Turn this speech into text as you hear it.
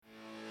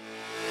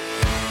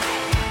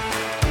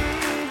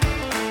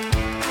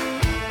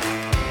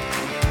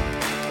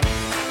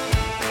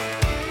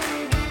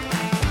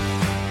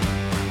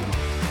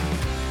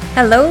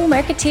Hello,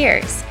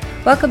 marketeers!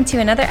 Welcome to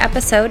another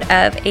episode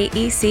of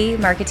AEC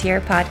Marketeer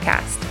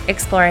Podcast,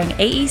 exploring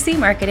AEC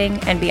marketing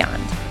and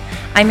beyond.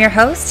 I'm your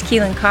host,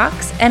 Keelan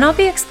Cox, and I'll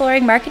be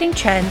exploring marketing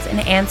trends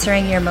and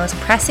answering your most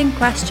pressing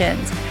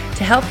questions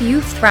to help you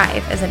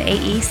thrive as an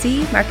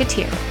AEC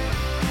marketeer.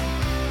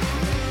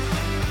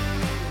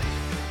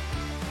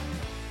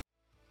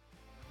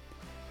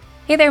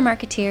 Hey there,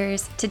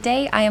 marketeers.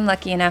 Today, I am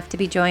lucky enough to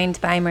be joined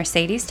by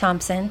Mercedes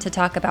Thompson to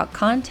talk about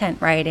content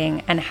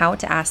writing and how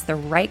to ask the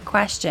right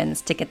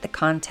questions to get the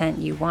content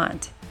you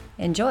want.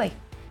 Enjoy.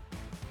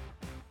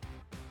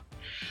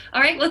 All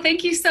right. Well,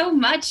 thank you so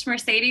much,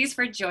 Mercedes,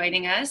 for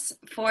joining us.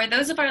 For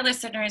those of our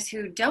listeners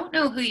who don't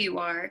know who you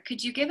are,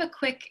 could you give a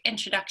quick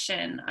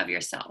introduction of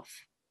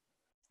yourself?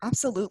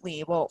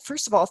 Absolutely. Well,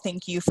 first of all,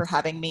 thank you for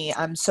having me.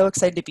 I'm so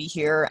excited to be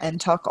here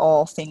and talk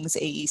all things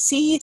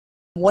AEC.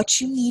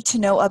 What you need to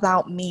know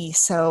about me.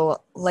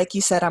 So, like you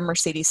said, I'm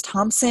Mercedes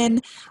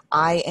Thompson.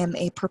 I am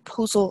a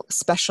proposal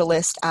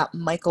specialist at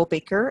Michael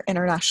Baker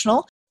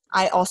International.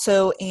 I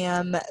also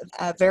am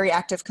a very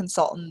active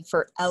consultant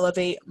for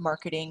Elevate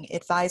Marketing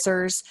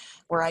Advisors,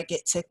 where I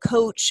get to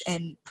coach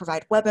and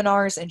provide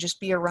webinars and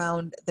just be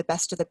around the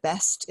best of the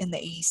best in the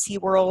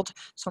AEC world.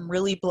 So I'm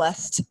really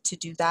blessed to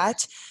do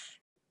that.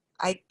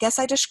 I guess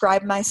I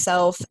describe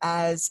myself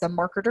as a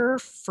marketer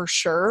for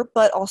sure,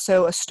 but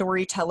also a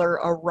storyteller,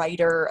 a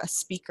writer, a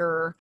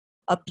speaker,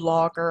 a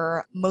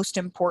blogger, most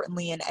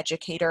importantly, an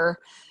educator.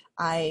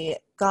 I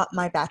got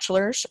my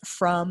bachelor's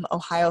from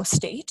Ohio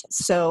State.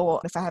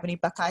 So if I have any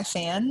Buckeye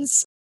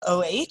fans,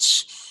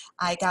 OH.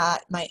 I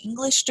got my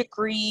English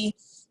degree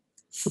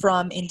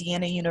from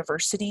Indiana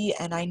University,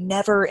 and I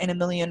never in a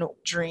million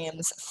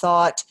dreams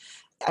thought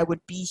I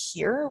would be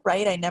here,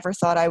 right? I never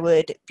thought I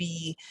would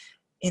be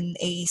in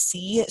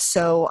AEC.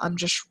 So I'm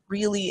just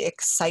really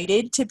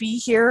excited to be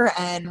here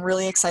and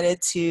really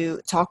excited to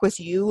talk with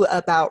you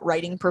about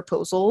writing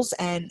proposals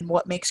and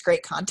what makes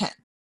great content.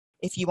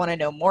 If you want to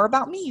know more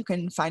about me, you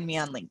can find me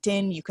on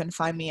LinkedIn. You can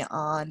find me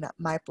on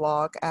my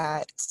blog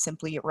at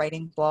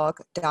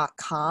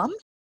simplywritingblog.com.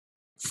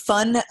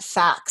 Fun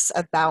facts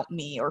about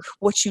me or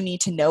what you need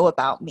to know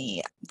about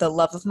me. The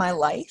love of my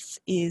life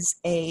is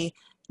a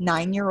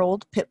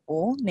 9-year-old pit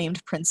bull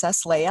named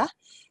Princess Leia.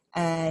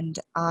 And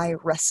I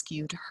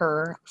rescued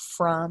her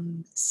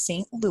from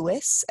St.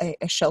 Louis, a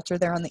shelter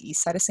there on the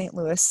east side of St.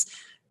 Louis.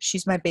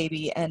 She's my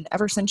baby, and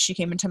ever since she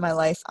came into my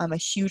life, I'm a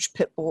huge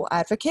pit bull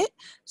advocate.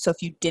 So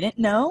if you didn't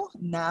know,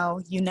 now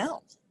you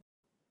know.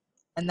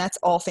 And that's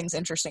all things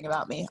interesting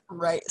about me,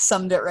 right?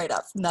 Summed it right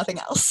up, nothing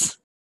else.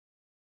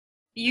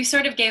 You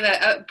sort of gave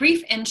a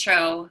brief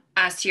intro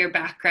as to your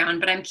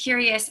background, but I'm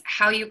curious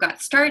how you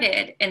got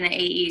started in the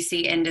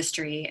AEC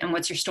industry and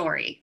what's your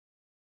story?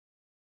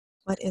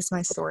 What is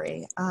my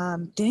story?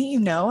 Didn't you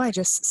know I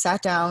just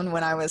sat down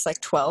when I was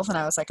like 12 and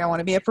I was like, I want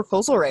to be a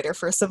proposal writer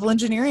for a civil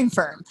engineering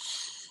firm.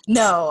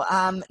 No,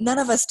 none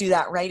of us do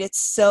that, right? It's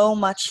so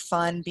much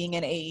fun being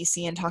in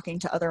AEC and talking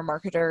to other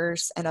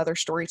marketers and other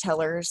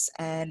storytellers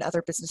and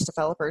other business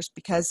developers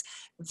because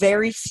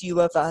very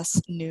few of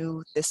us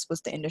knew this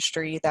was the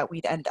industry that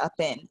we'd end up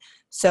in.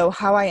 So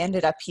how I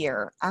ended up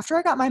here, after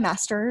I got my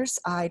master's,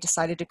 I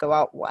decided to go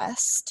out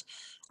west.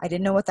 I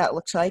didn't know what that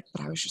looked like,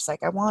 but I was just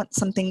like, I want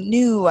something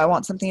new. I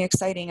want something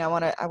exciting. I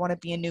want to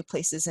be in new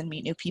places and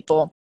meet new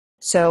people.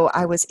 So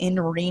I was in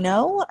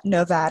Reno,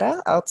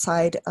 Nevada,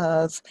 outside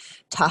of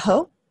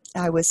Tahoe.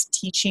 I was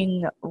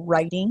teaching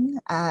writing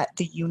at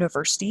the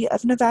University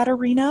of Nevada,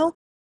 Reno.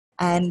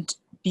 And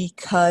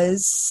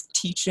because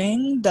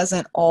teaching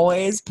doesn't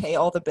always pay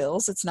all the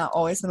bills, it's not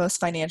always the most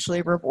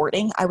financially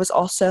rewarding, I was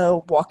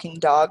also walking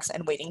dogs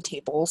and waiting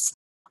tables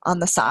on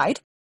the side.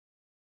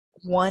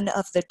 One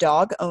of the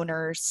dog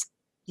owners,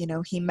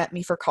 he met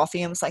me for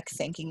coffee and was like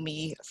thanking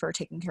me for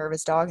taking care of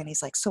his dog. And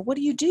he's like, so what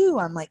do you do?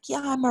 I'm like,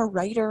 yeah, I'm a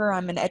writer.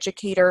 I'm an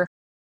educator.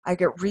 I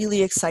get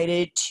really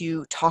excited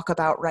to talk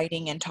about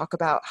writing and talk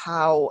about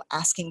how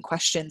asking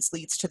questions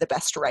leads to the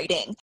best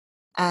writing.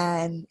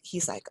 And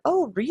he's like,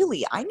 oh,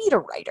 really? I need a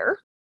writer.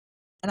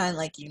 And I'm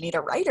like, you need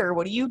a writer?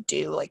 What do you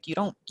do? Like, you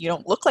don't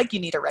look like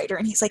you need a writer.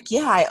 And he's like,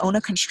 yeah, I own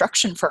a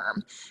construction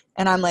firm.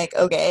 And I'm like,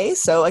 okay,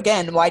 so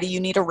again, why do you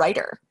need a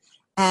writer?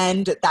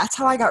 And that's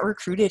how I got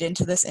recruited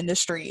into this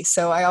industry.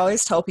 So I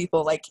always tell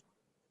people, like,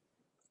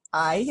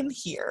 I am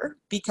here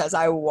because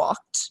I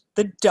walked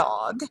the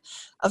dog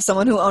of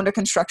someone who owned a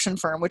construction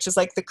firm, which is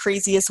like the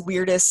craziest,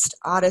 weirdest,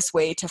 oddest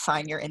way to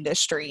find your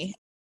industry.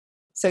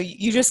 So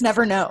you just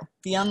never know.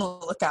 Be on the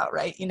lookout,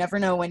 right? You never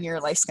know when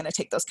your life's going to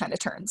take those kind of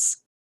turns.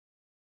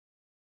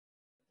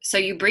 So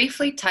you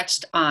briefly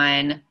touched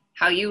on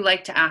how you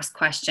like to ask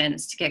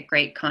questions to get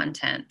great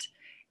content.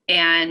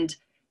 And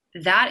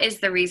that is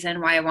the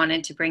reason why I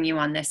wanted to bring you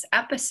on this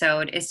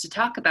episode, is to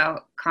talk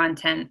about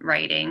content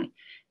writing.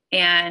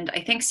 And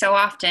I think so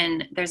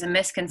often there's a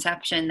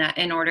misconception that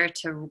in order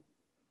to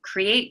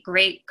create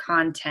great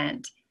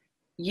content,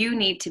 you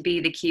need to be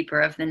the keeper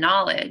of the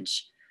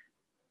knowledge,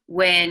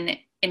 when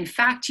in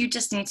fact, you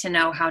just need to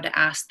know how to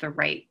ask the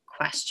right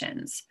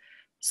questions.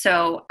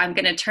 So I'm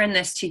going to turn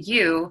this to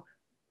you.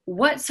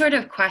 What sort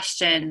of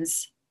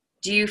questions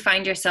do you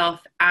find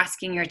yourself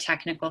asking your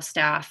technical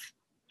staff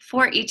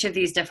for each of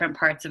these different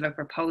parts of a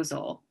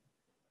proposal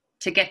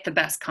to get the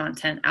best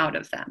content out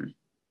of them?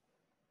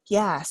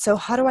 Yeah. So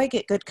how do I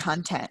get good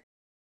content?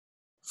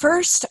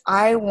 First,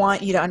 I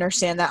want you to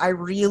understand that I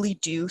really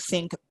do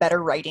think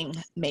better writing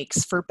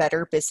makes for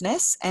better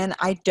business. And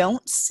I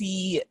don't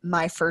see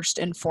my first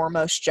and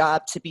foremost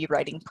job to be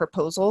writing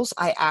proposals.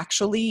 I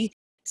actually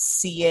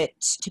see it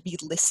to be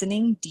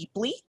listening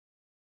deeply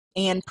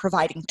and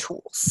providing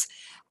tools.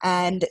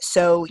 And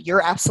so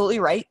you're absolutely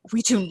right.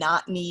 We do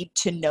not need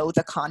to know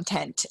the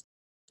content.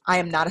 I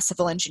am not a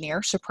civil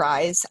engineer,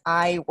 surprise.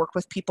 I work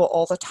with people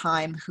all the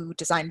time who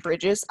design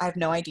bridges. I have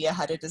no idea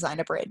how to design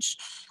a bridge.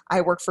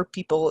 I work for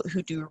people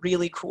who do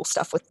really cool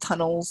stuff with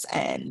tunnels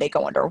and they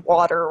go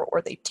underwater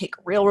or they take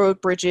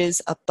railroad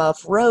bridges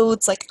above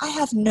roads. Like, I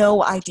have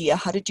no idea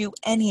how to do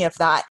any of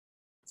that.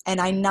 And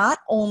I not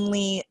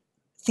only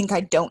think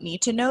I don't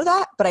need to know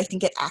that, but I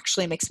think it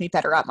actually makes me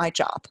better at my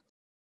job.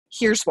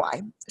 Here's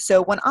why.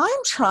 So when I'm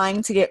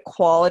trying to get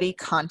quality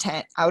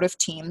content out of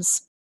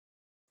teams,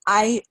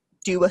 I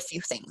do a few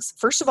things.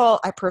 First of all,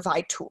 I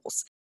provide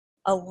tools.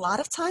 A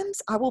lot of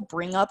times I will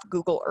bring up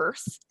Google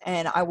Earth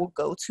and I will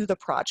go to the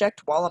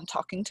project while I'm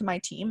talking to my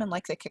team in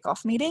like the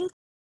kickoff meeting.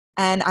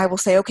 And I will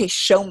say, okay,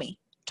 show me,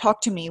 talk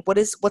to me.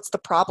 What's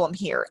the problem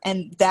here?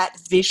 And that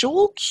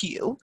visual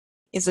cue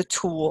is a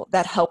tool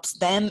that helps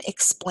them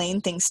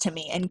explain things to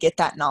me and get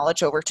that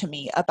knowledge over to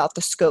me about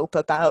the scope,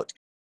 about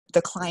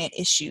the client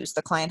issues,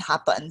 the client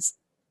hot buttons.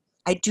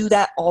 I do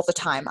that all the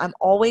time. I'm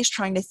always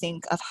trying to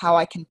think of how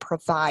I can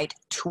provide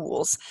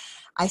tools.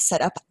 I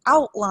set up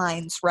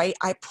outlines, right?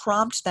 I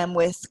prompt them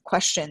with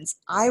questions.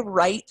 I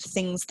write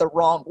things the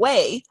wrong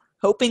way,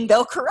 hoping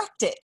they'll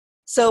correct it.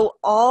 So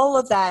all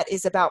of that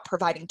is about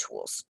providing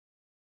tools.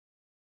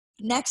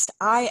 Next,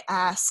 I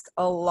ask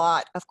a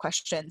lot of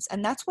questions.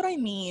 And that's what I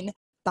mean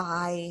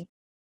by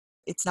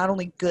it's not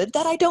only good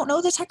that I don't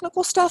know the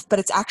technical stuff, but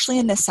it's actually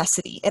a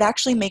necessity. It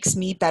actually makes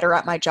me better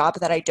at my job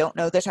that I don't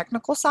know the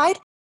technical side,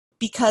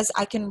 because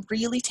I can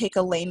really take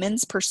a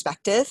layman's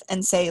perspective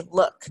and say,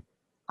 look,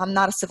 I'm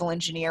not a civil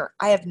engineer.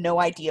 I have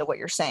no idea what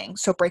you're saying,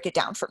 so break it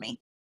down for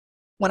me.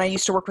 When I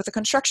used to work with a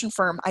construction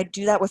firm, I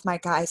do that with my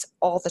guys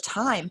all the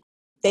time.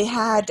 They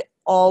had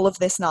all of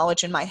this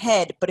knowledge in my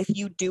head, but if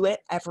you do it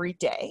every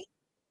day,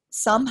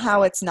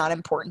 somehow it's not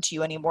important to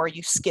you anymore.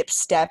 You skip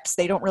steps.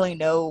 They don't really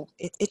know.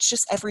 It's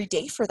just every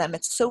day for them.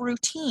 It's so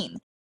routine.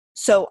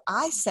 So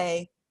I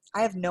say,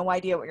 I have no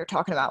idea what you're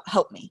talking about.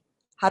 Help me.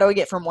 How do I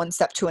get from one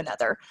step to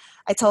another?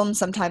 I tell them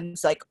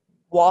sometimes, like,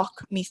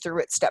 walk me through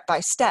it step by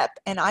step.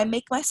 And I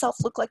make myself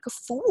look like a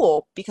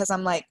fool because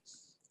I'm like,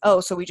 oh,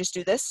 so we just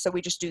do this? So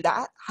we just do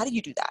that? How do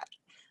you do that?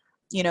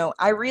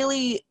 I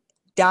really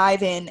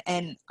dive in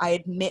and I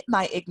admit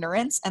my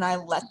ignorance and I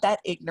let that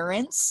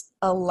ignorance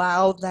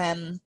allow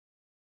them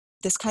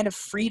this kind of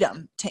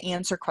freedom to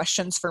answer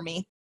questions for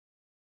me.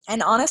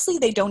 And honestly,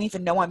 they don't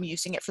even know I'm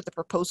using it for the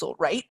proposal,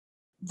 right?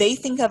 They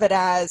think of it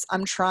as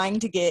I'm trying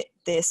to get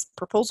this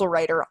proposal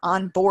writer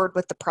on board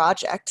with the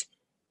project.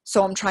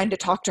 So I'm trying to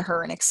talk to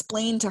her and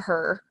explain to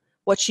her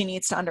what she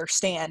needs to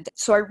understand.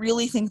 So I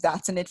really think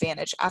that's an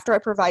advantage. After I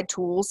provide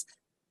tools,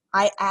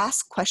 I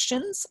ask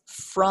questions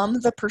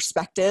from the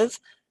perspective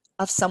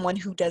of someone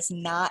who does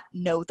not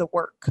know the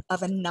work,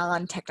 of a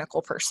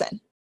non-technical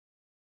person.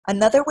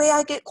 Another way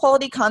I get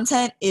quality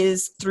content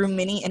is through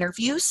mini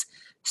interviews.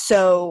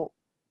 So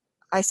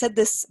I said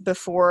this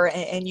before,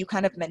 and you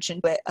kind of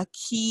mentioned, but a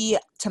key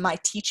to my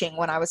teaching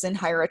when I was in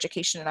higher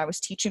education and I was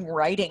teaching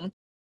writing,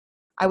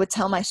 I would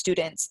tell my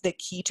students the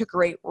key to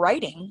great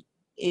writing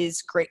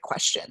is great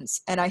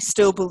questions. And I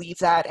still believe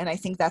that. And I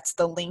think that's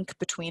the link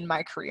between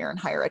my career in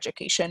higher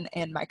education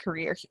and my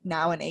career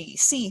now in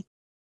AEC.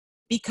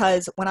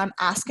 Because when I'm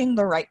asking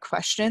the right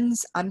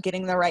questions, I'm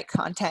getting the right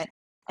content.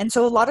 And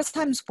so a lot of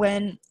times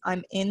when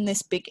I'm in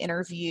this big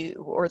interview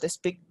or this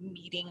big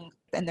meeting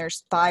and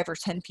there's 5 or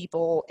 10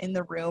 people in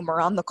the room or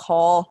on the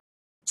call,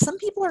 some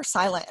people are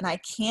silent and I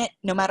can't,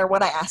 no matter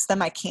what I ask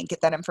them, I can't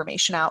get that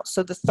information out.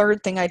 So the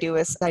third thing I do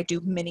is I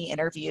do mini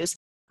interviews.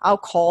 I'll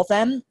call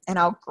them and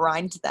I'll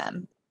grind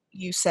them.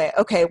 You say,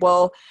 okay,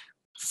 well,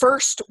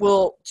 first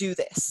we'll do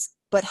this,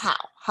 but how?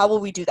 How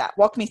will we do that?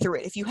 Walk me through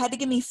it. If you had to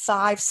give me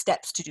 5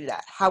 steps to do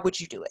that, how would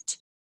you do it?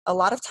 A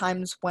lot of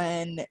times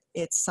when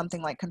it's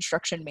something like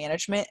construction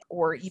management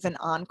or even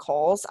on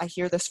calls, I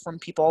hear this from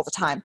people all the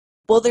time.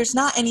 Well, there's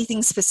not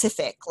anything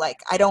specific. Like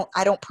I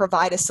don't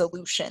provide a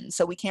solution,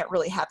 so we can't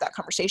really have that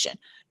conversation.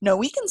 No,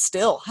 we can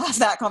still have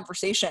that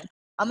conversation.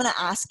 I'm going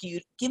to ask you,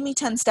 give me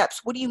 10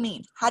 steps. What do you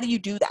mean? How do you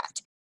do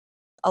that?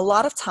 A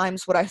lot of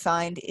times what I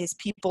find is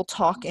people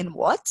talk in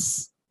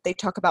what's. They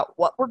talk about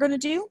what we're going to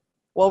do.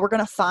 Well, we're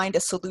going to find a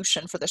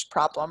solution for this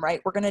problem,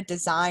 right? We're going to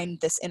design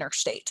this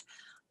interstate.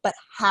 But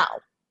how?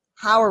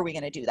 How are we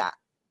going to do that?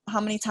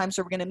 How many times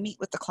are we going to meet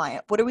with the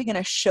client? What are we going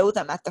to show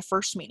them at the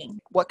first meeting?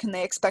 What can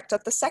they expect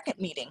at the second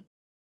meeting?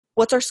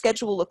 What's our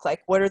schedule look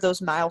like? What are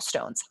those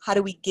milestones? How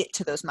do we get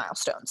to those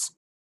milestones?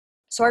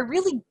 So I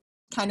really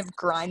kind of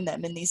grind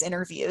them in these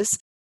interviews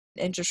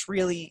and just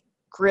really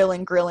grill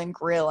and grill and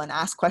grill and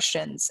ask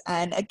questions.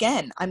 And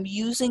again, I'm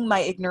using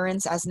my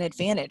ignorance as an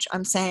advantage.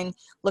 I'm saying,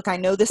 look, I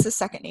know this is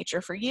second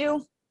nature for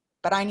you,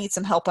 but I need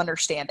some help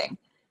understanding.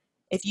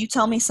 If you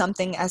tell me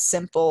something as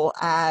simple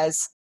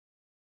as,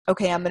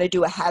 okay, I'm going to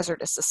do a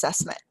hazardous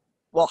assessment.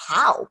 Well,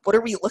 how? What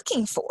are we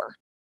looking for?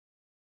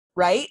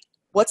 Right?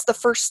 What's the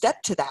first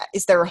step to that?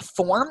 Is there a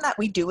form that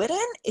we do it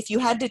in? If you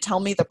had to tell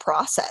me the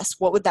process,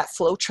 what would that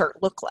flow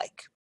chart look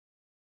like?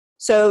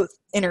 So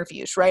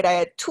interviews, right? I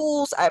had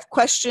tools, I have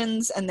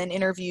questions, and then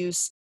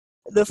interviews.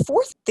 The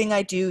fourth thing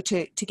I do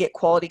to get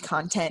quality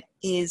content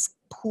is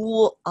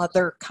pool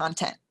other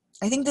content.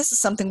 I think this is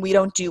something we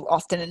don't do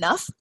often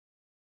enough.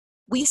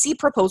 We see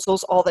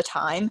proposals all the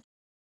time,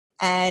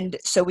 and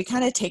so we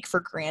kind of take for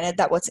granted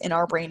that what's in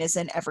our brain is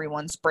in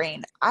everyone's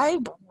brain. I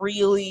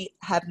really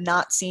have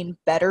not seen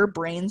better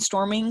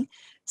brainstorming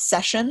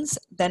sessions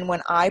than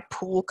when I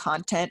pool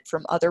content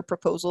from other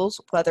proposals,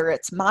 whether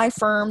it's my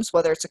firms,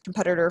 whether it's a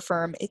competitor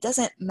firm, it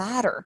doesn't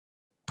matter.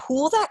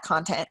 Pool that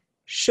content,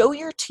 show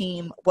your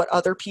team what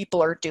other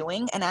people are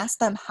doing, and ask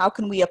them, how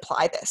can we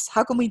apply this?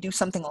 How can we do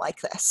something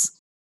like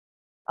this?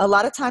 A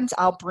lot of times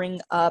I'll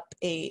bring up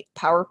a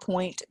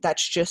PowerPoint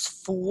that's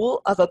just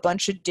full of a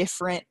bunch of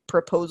different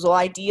proposal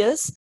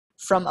ideas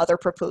from other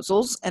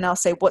proposals, and I'll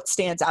say, what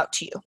stands out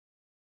to you?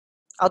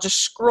 I'll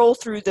just scroll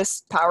through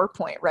this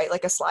PowerPoint, right,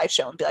 like a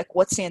slideshow, and be like,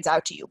 what stands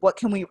out to you? What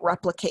can we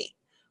replicate?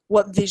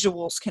 What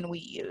visuals can we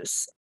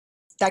use?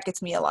 That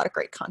gets me a lot of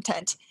great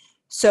content.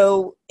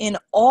 So in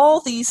all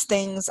these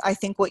things, I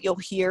think what you'll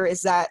hear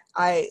is that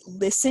I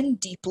listen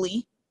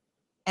deeply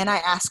and I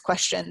ask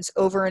questions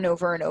over and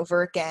over and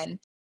over again.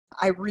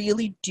 I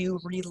really do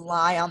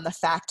rely on the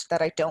fact that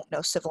I don't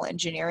know civil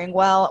engineering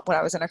well. When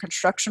I was in a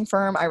construction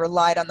firm, I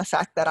relied on the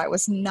fact that I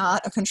was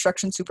not a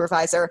construction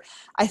supervisor.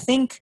 I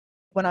think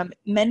when I'm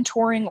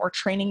mentoring or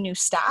training new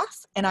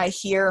staff and I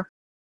hear,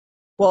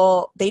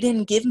 well, they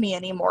didn't give me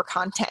any more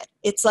content,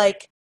 it's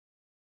like,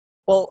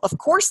 well, of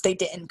course they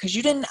didn't, because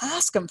you didn't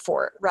ask them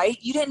for it, right?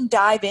 You didn't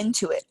dive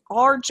into it.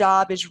 Our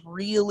job is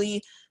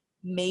really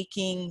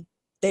making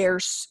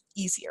theirs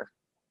easier.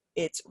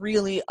 It's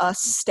really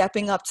us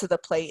stepping up to the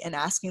plate and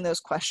asking those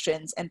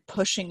questions and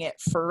pushing it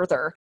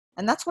further.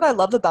 And that's what I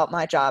love about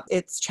my job.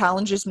 It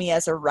challenges me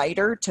as a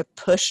writer to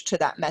push to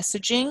that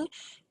messaging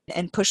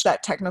and push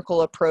that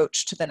technical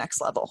approach to the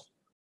next level.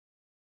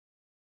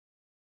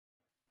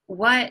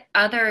 What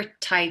other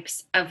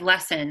types of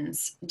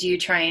lessons do you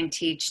try and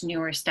teach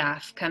newer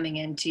staff coming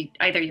into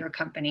either your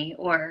company,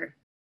 or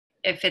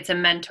if it's a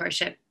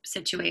mentorship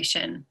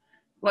situation,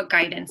 what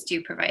guidance do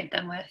you provide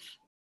them with?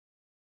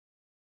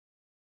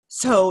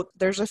 So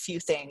there's a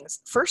few things.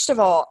 First of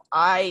all,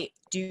 I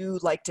do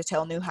like to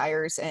tell new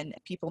hires and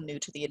people new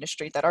to the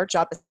industry that our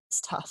job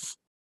is tough.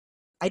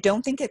 I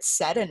don't think it's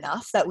said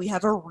enough that we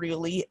have a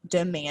really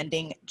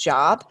demanding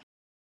job.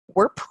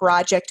 We're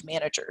project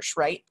managers,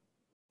 right?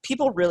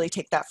 People really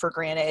take that for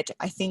granted.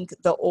 I think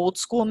the old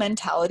school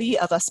mentality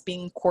of us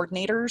being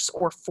coordinators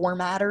or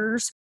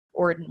formatters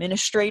or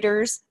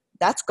administrators,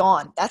 that's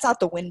gone. That's out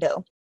the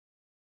window.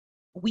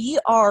 We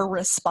are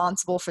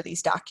responsible for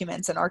these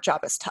documents and our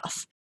job is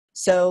tough.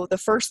 So the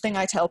first thing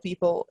I tell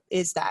people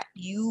is that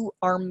you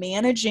are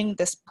managing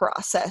this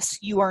process.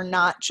 You are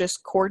not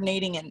just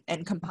coordinating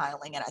and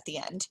compiling it at the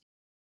end.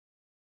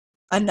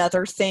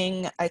 Another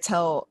thing I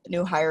tell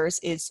new hires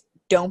is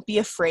don't be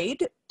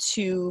afraid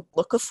to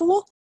look a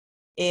fool.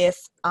 If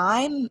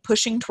I'm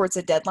pushing towards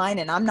a deadline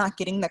and I'm not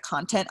getting the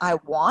content I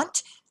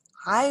want,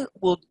 I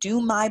will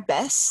do my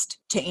best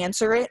to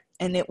answer it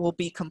and it will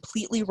be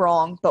completely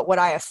wrong. But what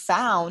I have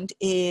found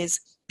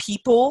is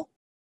people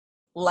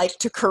like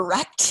to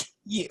correct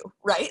you,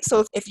 right?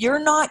 So if you're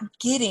not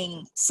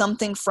getting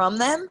something from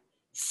them,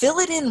 fill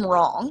it in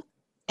wrong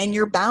and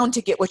you're bound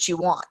to get what you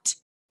want.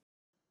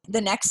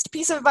 The next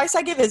piece of advice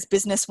I give is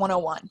business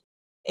 101.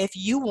 If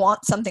you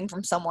want something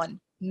from someone,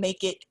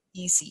 make it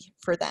easy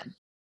for them.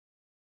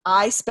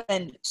 I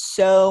spend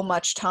so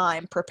much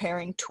time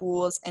preparing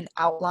tools and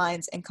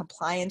outlines and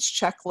compliance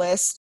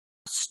checklists,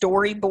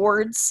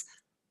 storyboards.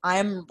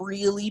 I'm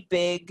really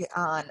big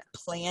on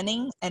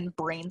planning and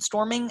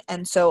brainstorming.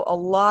 And so a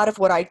lot of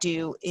what I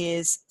do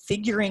is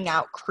figuring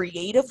out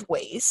creative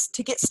ways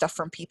to get stuff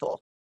from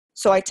people.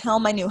 So I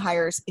tell my new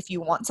hires, if you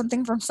want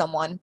something from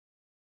someone,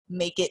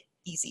 make it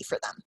easy for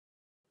them.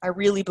 I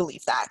really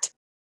believe that.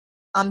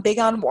 I'm big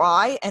on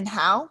why and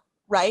how,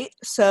 right?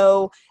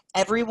 So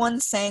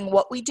everyone's saying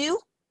what we do,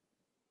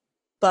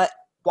 but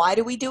why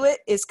do we do it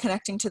is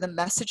connecting to the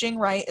messaging,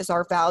 right? Is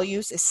our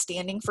values, is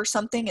standing for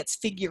something. It's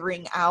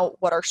figuring out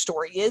what our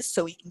story is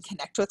so we can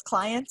connect with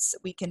clients.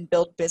 We can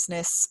build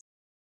business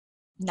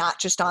not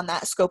just on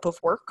that scope of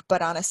work,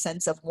 but on a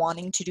sense of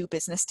wanting to do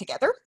business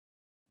together.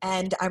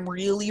 And I'm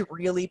really,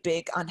 really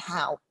big on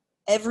how.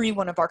 Every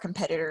one of our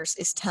competitors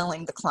is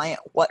telling the client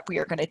what we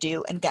are going to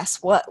do. And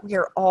guess what? We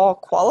are all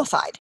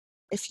qualified.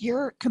 If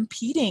you're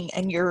competing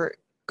and you're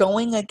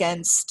going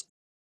against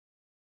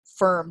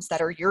firms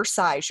that are your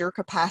size, your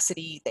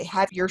capacity, they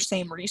have your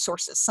same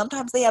resources.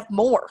 Sometimes they have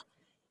more.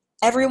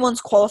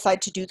 Everyone's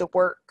qualified to do the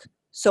work.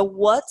 So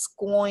what's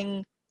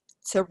going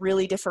to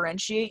really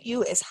differentiate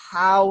you is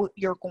how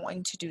you're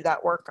going to do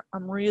that work.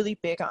 I'm really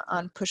big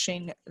on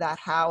pushing that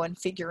how and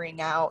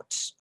figuring out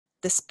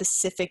the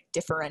specific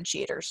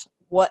differentiators.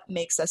 What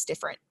makes us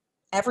different?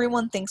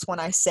 Everyone thinks when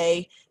I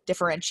say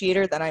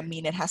differentiator that I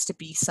mean it has to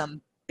be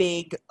some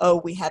big,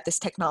 oh, we have this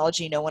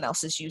technology no one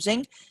else is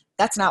using.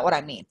 That's not what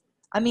I mean.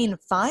 I mean,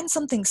 find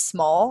something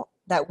small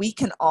that we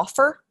can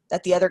offer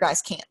that the other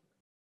guys can't.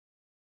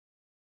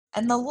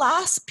 And the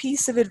last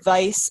piece of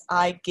advice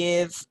I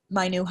give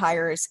my new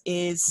hires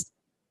is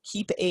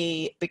keep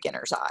a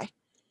beginner's eye.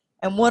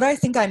 And what I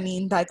think I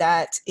mean by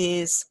that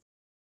is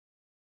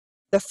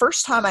the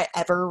first time I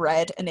ever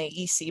read an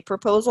AEC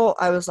proposal,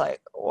 I was like,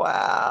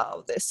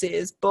 wow, this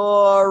is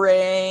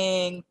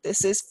boring.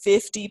 This is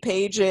 50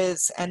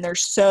 pages and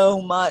there's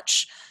so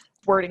much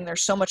wording,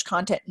 there's so much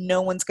content.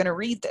 No one's going to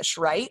read this,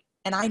 right?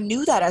 And I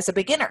knew that as a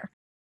beginner.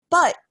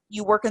 But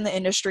you work in the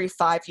industry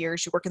 5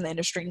 years, you work in the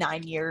industry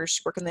 9 years,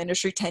 you work in the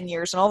industry 10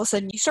 years, and all of a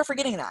sudden you start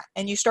forgetting that.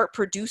 And you start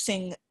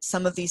producing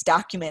some of these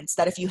documents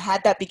that if you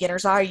had that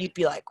beginner's eye, you'd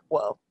be like,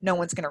 whoa, no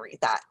one's going to read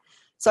that.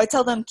 So I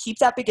tell them, keep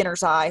that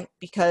beginner's eye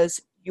because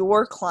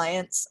your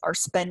clients are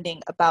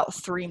spending about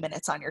 3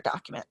 minutes on your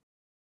document.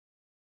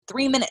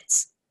 3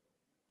 minutes.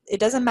 It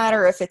doesn't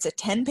matter if it's a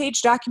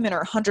 10-page document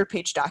or a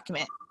 100-page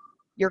document.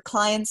 Your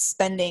client's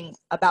spending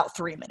about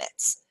 3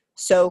 minutes.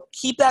 So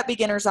keep that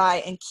beginner's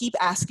eye and keep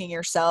asking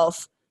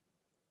yourself,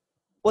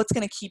 what's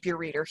going to keep your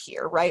reader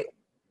here, right?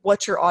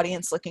 What's your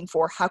audience looking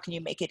for? How can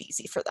you make it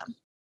easy for them?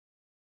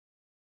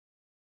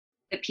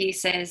 The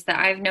pieces that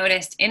I've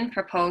noticed in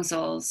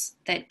proposals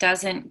that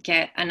doesn't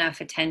get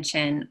enough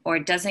attention or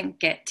doesn't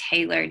get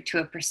tailored to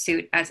a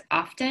pursuit as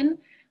often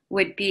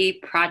would be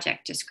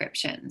project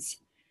descriptions.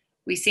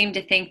 We seem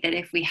to think that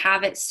if we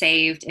have it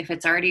saved, if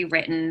it's already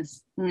written,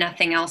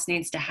 nothing else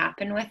needs to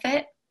happen with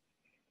it.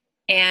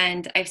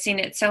 And I've seen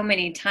it so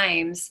many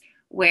times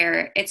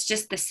where it's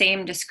just the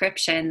same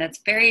description that's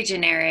very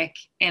generic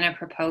in a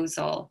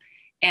proposal,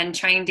 and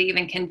trying to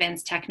even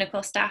convince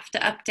technical staff to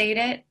update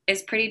it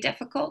is pretty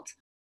difficult.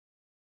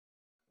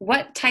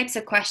 What types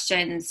of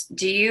questions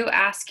do you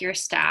ask your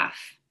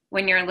staff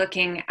when you're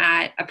looking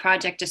at a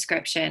project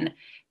description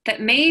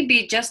that may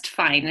be just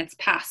fine, it's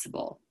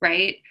passable,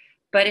 right?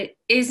 But it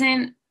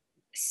isn't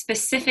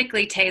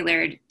specifically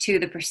tailored to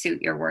the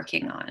pursuit you're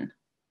working on?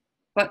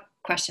 What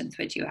questions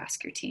would you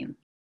ask your team?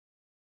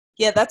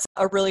 Yeah, that's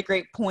a really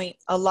great point.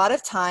 A lot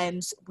of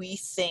times we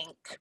think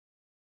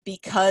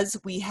because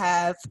we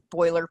have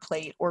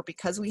boilerplate or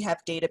because we have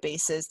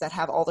databases that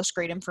have all this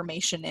great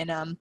information in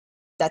them,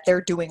 that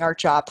they're doing our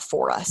job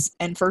for us.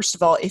 And first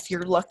of all, if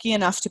you're lucky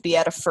enough to be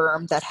at a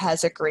firm that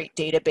has a great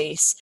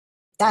database,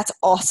 that's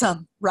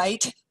awesome,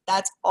 right?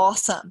 That's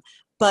awesome.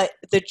 But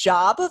the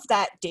job of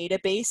that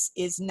database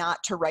is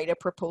not to write a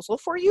proposal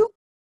for you.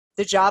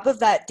 The job of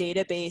that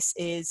database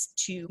is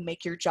to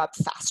make your job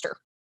faster.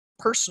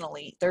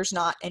 Personally, there's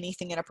not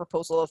anything in a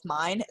proposal of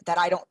mine that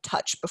I don't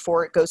touch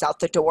before it goes out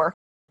the door.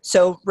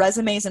 So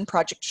resumes and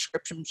project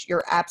descriptions,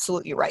 you're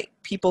absolutely right.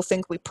 People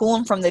think we pull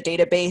them from the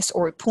database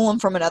or we pull them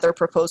from another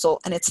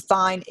proposal, and it's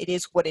fine. It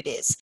is what it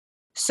is.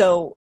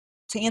 So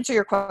to answer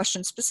your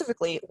question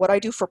specifically, what I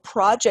do for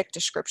project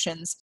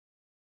descriptions,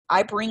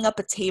 I bring up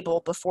a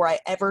table before I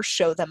ever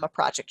show them a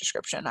project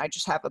description. I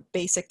just have a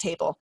basic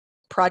table.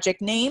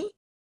 Project name,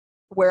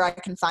 where I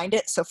can find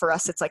it. So for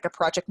us, it's like a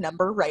project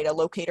number, right? A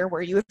locator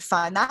where you would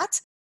find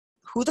that,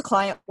 who the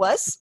client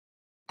was,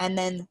 and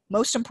then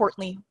most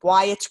importantly,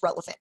 why it's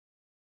relevant.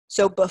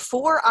 So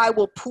before I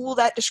will pull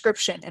that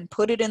description and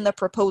put it in the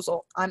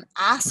proposal, I'm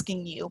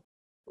asking you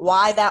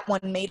why that one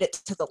made it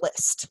to the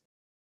list.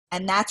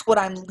 And that's what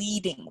I'm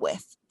leading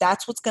with.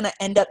 That's what's going to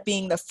end up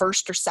being the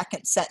first or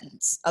second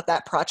sentence of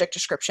that project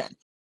description,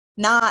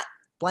 not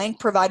blank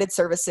provided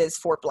services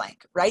for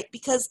blank, right?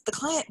 Because the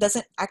client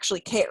doesn't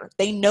actually care.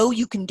 They know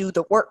you can do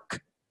the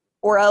work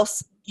or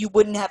else you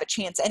wouldn't have a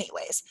chance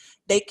anyways.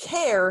 They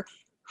care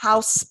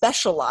how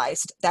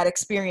specialized that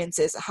experience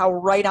is, how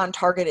right on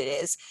target it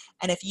is.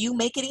 And if you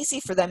make it easy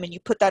for them and you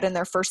put that in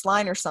their first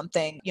line or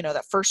something,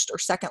 that first or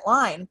second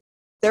line,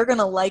 they're going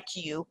to like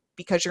you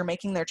because you're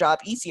making their job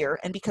easier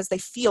and because they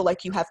feel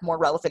like you have more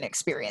relevant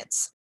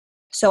experience.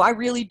 So I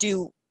really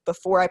do,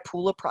 before I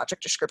pull a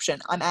project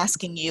description, I'm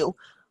asking you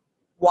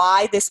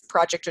why this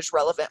project is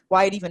relevant,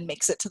 why it even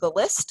makes it to the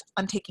list.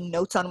 I'm taking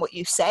notes on what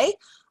you say,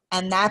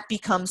 and that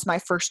becomes my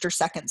first or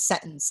second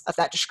sentence of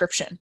that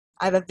description.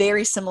 I have a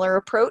very similar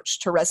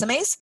approach to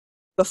resumes.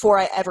 Before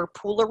I ever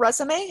pull a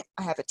resume,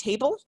 I have a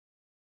table.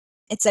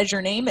 It says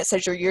your name, it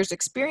says your year's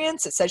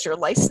experience, it says your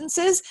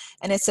licenses,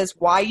 and it says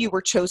why you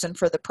were chosen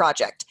for the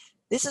project.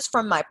 This is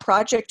from my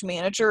project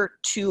manager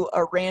to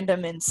a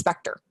random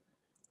inspector.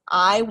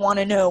 I want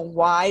to know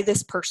why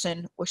this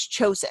person was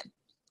chosen.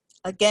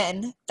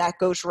 Again, that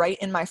goes right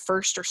in my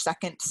first or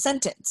second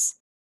sentence.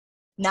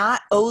 Not,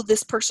 oh,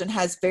 this person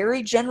has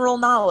very general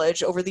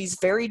knowledge over these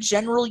very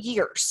general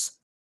years,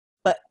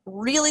 but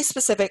really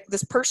specific.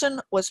 This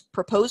person was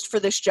proposed for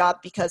this job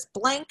because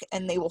blank,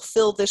 and they will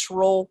fill this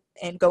role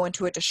and go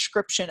into a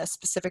description, a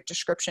specific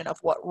description of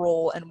what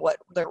role and what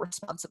their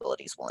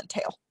responsibilities will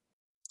entail.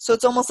 So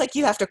it's almost like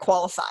you have to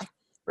qualify,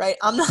 right?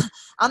 I'm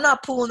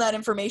not pulling that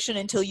information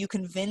until you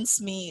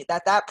convince me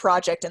that that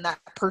project and that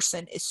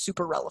person is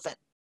super relevant.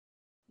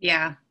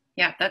 Yeah.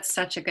 Yeah. That's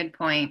such a good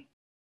point.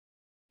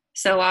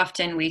 So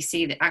often we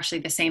see actually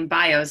the same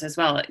bios as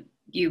well.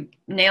 You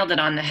nailed it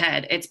on the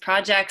head. It's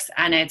projects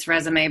and it's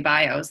resume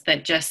bios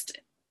that just,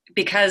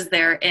 because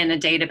they're in a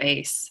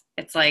database,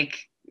 it's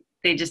like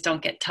they just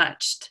don't get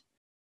touched.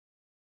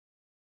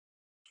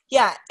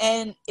 Yeah.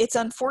 And it's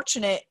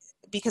unfortunate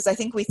because I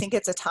think we think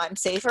it's a time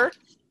saver.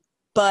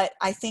 But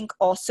I think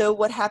also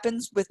what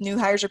happens with new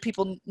hires or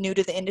people new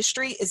to the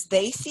industry is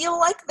they feel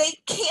like they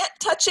can't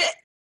touch it.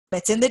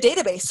 It's in the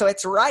database, so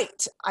it's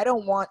right. I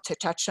don't want to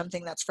touch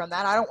something that's from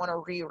that. I don't want to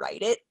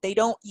rewrite it. They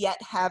don't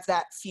yet have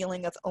that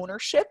feeling of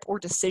ownership or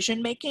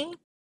decision making.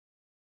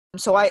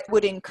 So I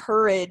would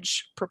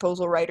encourage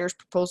proposal writers,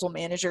 proposal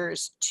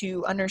managers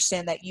to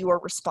understand that you are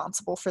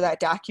responsible for that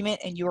document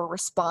and you are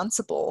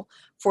responsible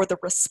for the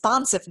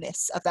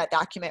responsiveness of that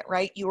document,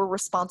 right? You are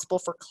responsible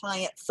for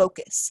client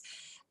focus.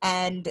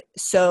 And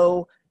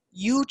so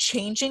you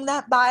changing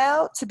that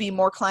buyout to be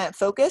more client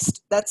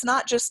focused, that's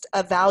not just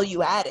a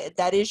value added,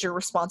 that is your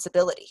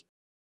responsibility.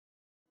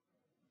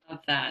 Love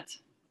that.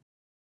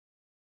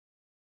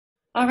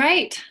 All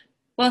right.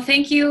 Well,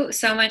 thank you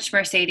so much,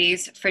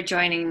 Mercedes, for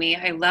joining me.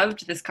 I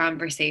loved this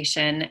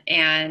conversation,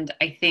 and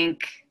I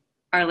think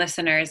our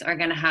listeners are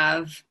going to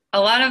have a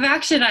lot of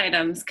action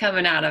items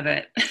coming out of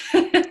it.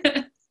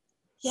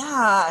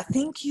 Yeah,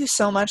 thank you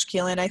so much,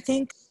 Keelan. I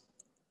think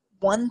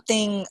one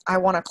thing I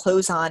want to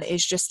close on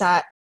is just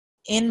that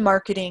in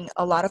marketing,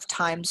 a lot of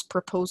times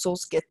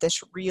proposals get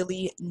this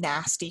really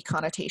nasty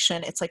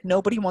connotation. It's like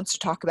nobody wants to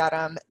talk about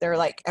them. They're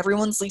like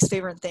everyone's least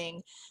favorite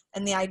thing.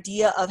 And the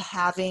idea of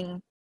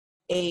having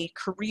a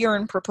career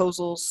in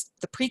proposals,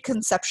 the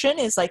preconception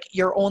is like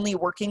you're only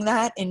working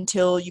that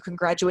until you can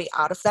graduate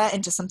out of that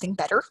into something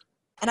better.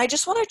 And I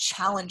just want to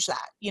challenge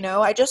that.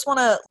 I just want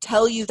to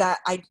tell you that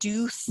I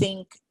do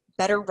think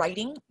better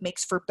writing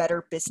makes for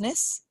better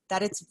business,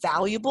 that it's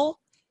valuable,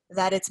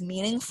 that it's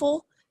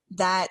meaningful,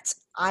 that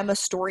I'm a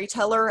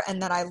storyteller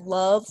and that I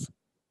love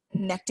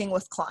connecting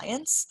with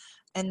clients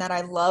and that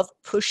I love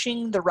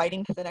pushing the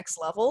writing to the next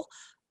level.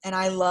 And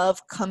I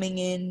love coming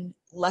in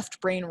left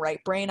brain,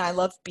 right brain. I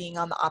love being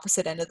on the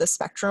opposite end of the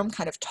spectrum,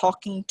 kind of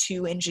talking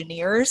to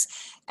engineers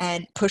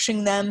and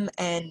pushing them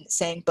and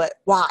saying, but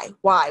why?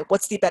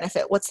 What's the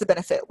benefit? What's the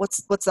benefit?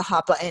 What's the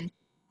hot button?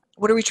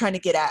 What are we trying to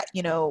get at?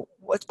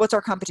 What's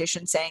our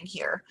competition saying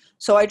here?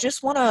 So I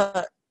just want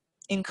to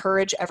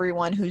encourage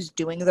everyone who's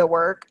doing the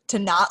work to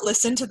not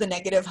listen to the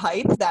negative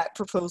hype that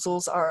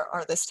proposals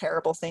are this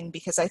terrible thing,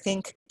 because I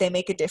think they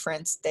make a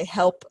difference. They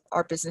help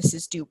our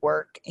businesses do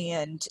work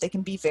and they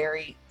can be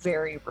very,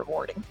 very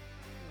rewarding.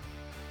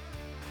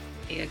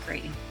 I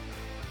agree.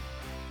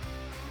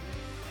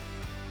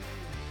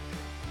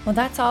 Well,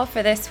 that's all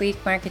for this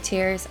week,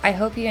 marketeers. I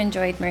hope you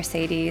enjoyed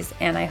Mercedes,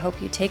 and I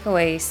hope you take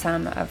away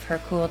some of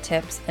her cool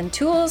tips and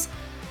tools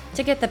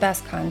to get the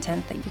best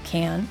content that you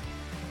can.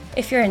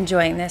 If you're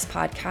enjoying this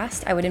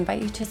podcast, I would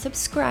invite you to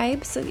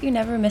subscribe so that you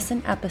never miss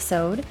an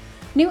episode.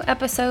 New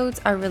episodes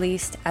are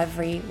released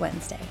every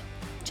Wednesday.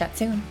 Chat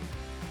soon.